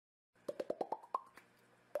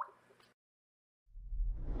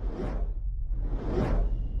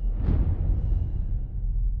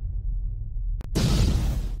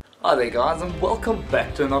Hi there guys, and welcome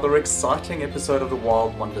back to another exciting episode of the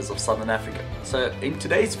Wild Wonders of Southern Africa. So in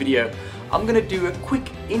today's video I'm going to do a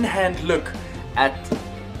quick in-hand look at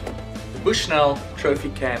the Bushnell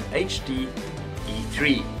Trophy Cam HD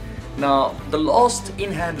E3. Now the last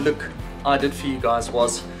in-hand look I did for you guys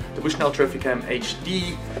was the Bushnell Trophy Cam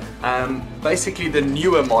HD, basically the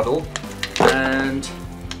newer model, and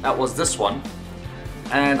that was this one,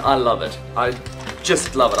 and I love it. I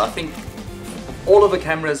just love it. I think all of the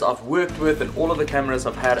cameras I've worked with and all of the cameras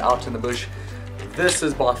I've had out in the bush, this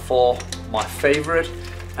is by far my favorite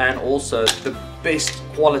and also the best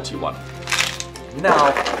quality one.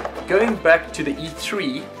 Now, going back to the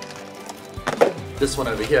E3, this one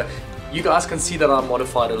over here, you guys can see that I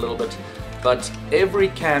modified a little bit, but every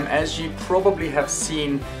cam, as you probably have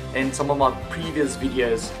seen in some of my previous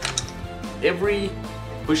videos, every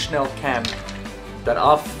Bushnell cam that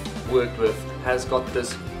I've worked with has got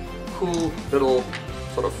this cool little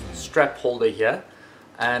sort of strap holder here,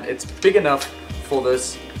 and it's big enough for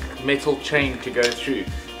this metal chain to go through,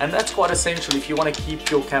 and that's quite essential if you want to keep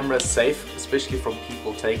your camera safe, especially from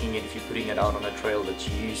people taking it if you're putting it out on a trail that's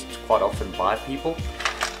used quite often by people.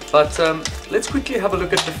 But let's quickly have a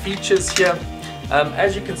look at the features here.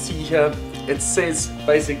 As you can see here, it says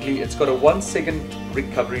basically it's got a 1 second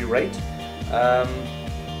recovery rate,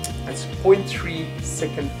 it's 0.3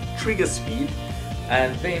 second trigger speed,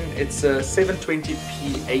 and then it's a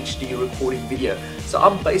 720p HD recording video. So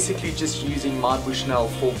I'm basically just using my Bushnell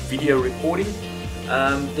for video recording.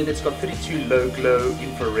 Then it's got 32 low glow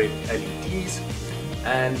infrared LEDs,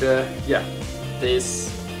 and yeah, there's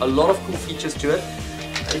a lot of cool features to it.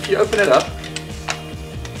 If you open it up,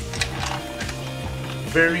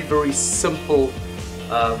 very simple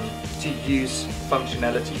to use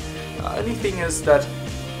functionality. The only thing is that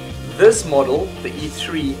this model, the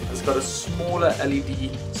E3, has got a smaller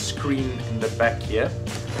LED screen in the back here,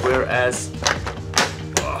 whereas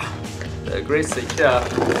the Aggressor here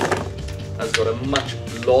has got a much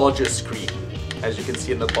larger screen, as you can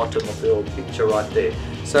see in the bottom of the old picture right there.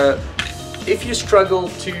 So if you struggle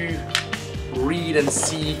to read and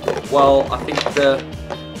see, well, I think the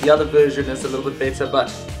other version is a little bit better, but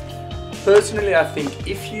personally I think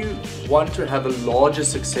if you want to have a larger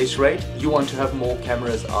success rate, you want to have more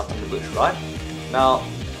cameras out in the bush, right? Now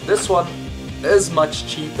this one is much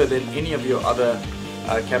cheaper than any of your other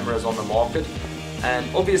cameras on the market, and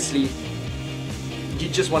obviously you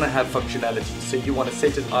just want to have functionality. So you want to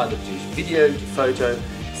set it either to video, to photo,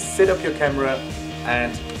 set up your camera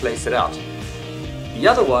and place it out. The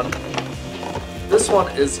other one, this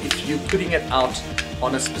one is if you're putting it out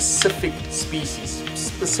on a specific species,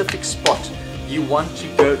 specific spot, you want to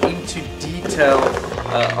go into detail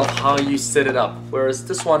of how you set it up. Whereas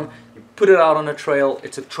this one, you put it out on a trail,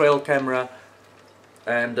 it's a trail camera,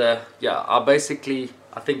 and yeah, I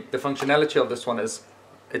think the functionality of this one is,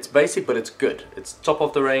 it's basic but it's good. It's top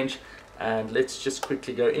of the range, and let's just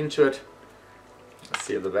quickly go into it. Let's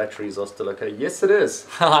see if the batteries are still okay. Yes, it is.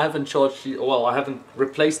 I haven't charged, well, I haven't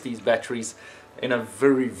replaced these batteries in a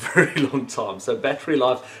very long time. So battery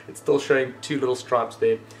life, it's still showing 2 little stripes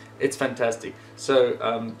there. It's fantastic. So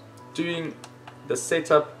doing the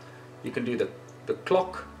setup, you can do the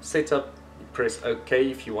clock setup. You press OK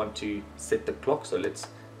if you want to set the clock. So let's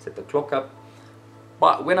set the clock up.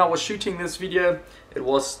 But when I was shooting this video, it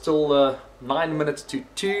was still 9 minutes to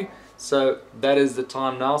 2. So that is the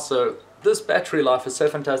time now. So this battery life is so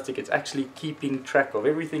fantastic. It's actually keeping track of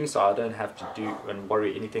everything, so I don't have to do and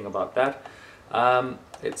worry anything about that.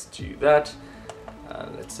 Let's do that.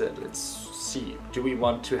 Let's see, do we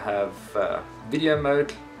want to have video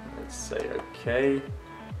mode? Let's say okay,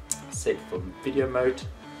 set for video mode,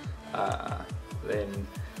 then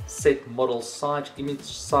set model size, image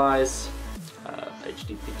size,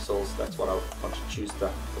 HD pixels, that's what I want to choose, the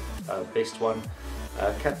best one.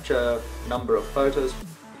 Capture number of photos,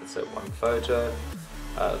 let's say 1 photo.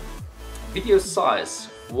 Video size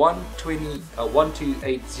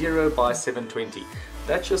 1280 by 720.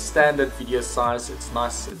 That's your standard video size. It's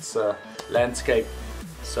nice, it's landscape,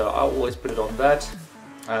 so I always put it on that.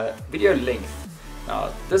 Video length,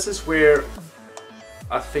 now this is where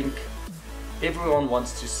I think everyone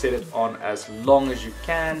wants to set it on as long as you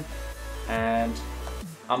can, and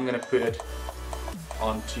I'm gonna put it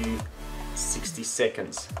on to 60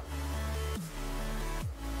 seconds.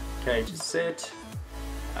 Okay, just set.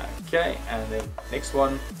 Okay, and then next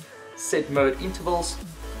one, set mode intervals.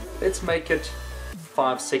 Let's make it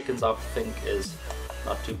 5 seconds. I think is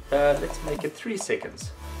not too bad. Let's make it 3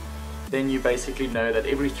 seconds. Then you basically know that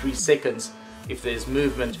every 3 seconds, if there's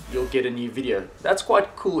movement, you'll get a new video. That's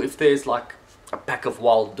quite cool if there's like a pack of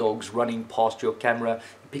wild dogs running past your camera.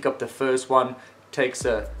 You pick up the first one, takes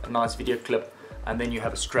a nice video clip, and then you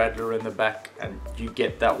have a straddler in the back and you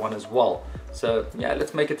get that one as well. So yeah,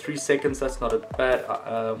 let's make it 3 seconds. That's not a bad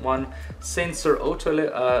one. Sensor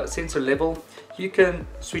level, you can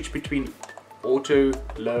switch between auto,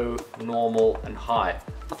 low, normal and high.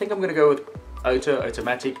 I think I'm going to go with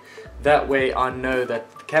automatic. That way I know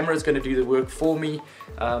that the camera is going to do the work for me.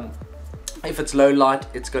 If it's low light,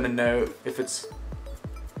 it's going to know. If it's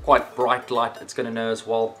quite bright light, it's going to know as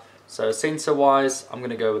well. So sensor wise, I'm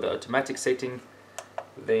going to go with the automatic setting.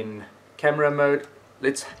 Then camera mode,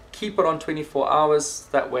 let's keep it on 24 hours.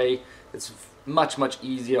 That way it's much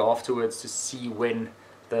easier afterwards to see when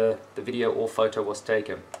the video or photo was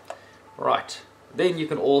taken. Right, then you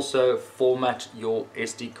can also format your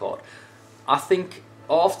SD card. I think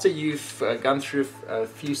after you've gone through a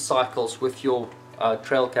few cycles with your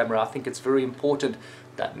trail camera, I think it's very important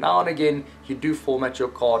that now and again you do format your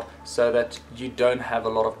card so that you don't have a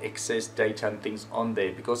lot of excess data and things on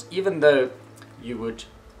there, because even though you would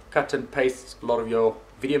cut and paste a lot of your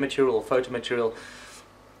video material or photo material,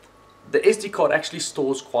 the SD card actually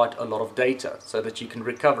stores quite a lot of data so that you can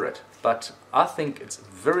recover it. But I think it's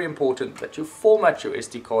very important that you format your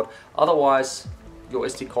SD card, otherwise your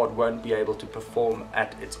SD card won't be able to perform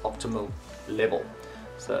at its optimal level.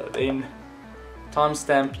 So then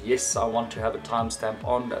timestamp, yes, I want to have a timestamp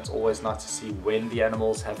on. That's always nice to see when the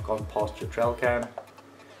animals have gone past your trail cam.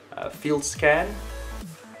 Field scan,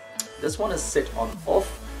 this one is set on off,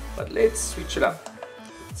 but let's switch it up.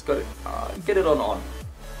 Let's go get it on.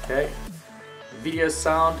 Okay, video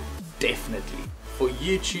sound, definitely for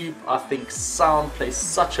YouTube I think sound plays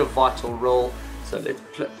such a vital role, so let's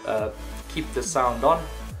keep the sound on.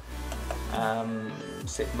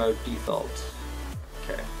 Set mode default.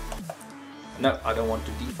 Okay, no, I don't want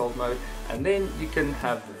to default mode. And then you can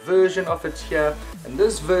have the version of it here, and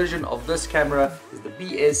this version of this camera is the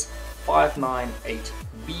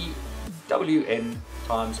BS598BWN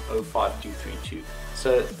x05232.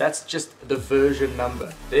 So that's just the version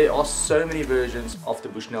number. There are so many versions of the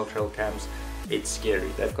Bushnell trail cams, it's scary.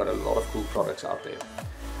 They've got a lot of cool products out there.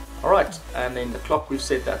 Alright, and then the clock, we've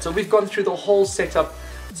set that. So we've gone through the whole setup,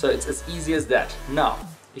 so it's as easy as that. Now,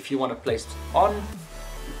 if you want to place it on,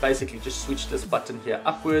 you basically just switch this button here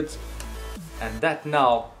upwards, and that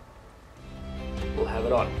now will have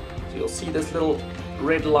it on. So you'll see this little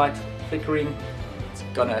red light flickering. It's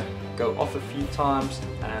gonna go off a few times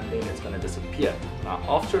and then it's gonna disappear. Now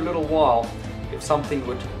after a little while, if something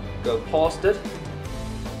would go past it,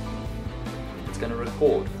 it's gonna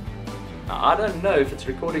record. Now I don't know if it's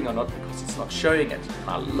recording or not because it's not showing it. And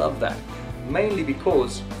I love that, mainly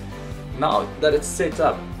because now that it's set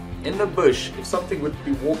up in the bush, if something would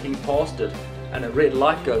be walking past it and a red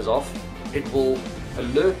light goes off, it will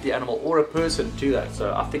alert the animal or a person to that.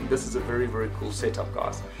 So I think this is a very cool setup,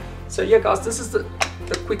 guys. So yeah guys, this is the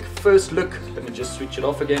quick first look. Let me just switch it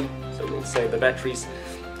off again so we'll save the batteries.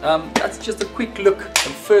 That's just a quick look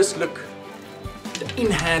and first look, the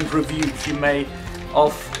in-hand review if you may,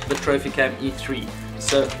 of the Trophycam E3.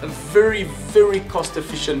 So a very cost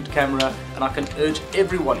efficient camera, and I can urge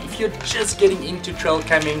everyone, if you're just getting into trail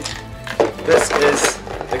camming, this is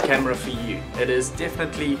the camera for you. It is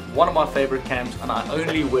definitely one of my favorite cams, and I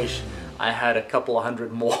only wish I had a couple of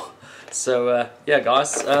hundred more. So yeah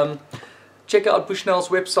guys, check out Bushnell's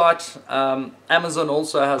website. Amazon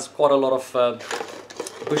also has quite a lot of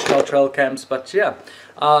Bushnell trail cams, but yeah,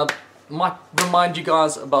 might remind you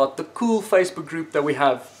guys about the cool Facebook group that we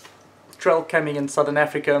have, trail camming in Southern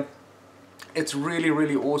Africa. It's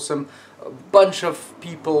really awesome. A bunch of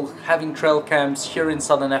people having trail cams here in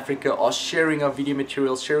Southern Africa are sharing our video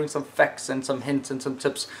materials, sharing some facts and some hints and some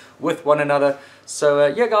tips with one another. So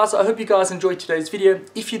yeah guys, I hope you guys enjoyed today's video.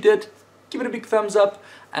 If you did, give it a big thumbs up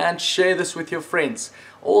and share this with your friends.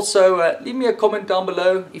 Also leave me a comment down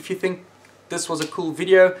below if you think this was a cool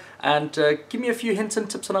video, and give me a few hints and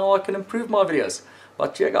tips on how I can improve my videos.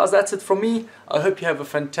 But yeah guys, that's it from me. I hope you have a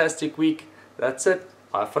fantastic week. That's it.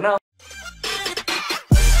 Bye for now.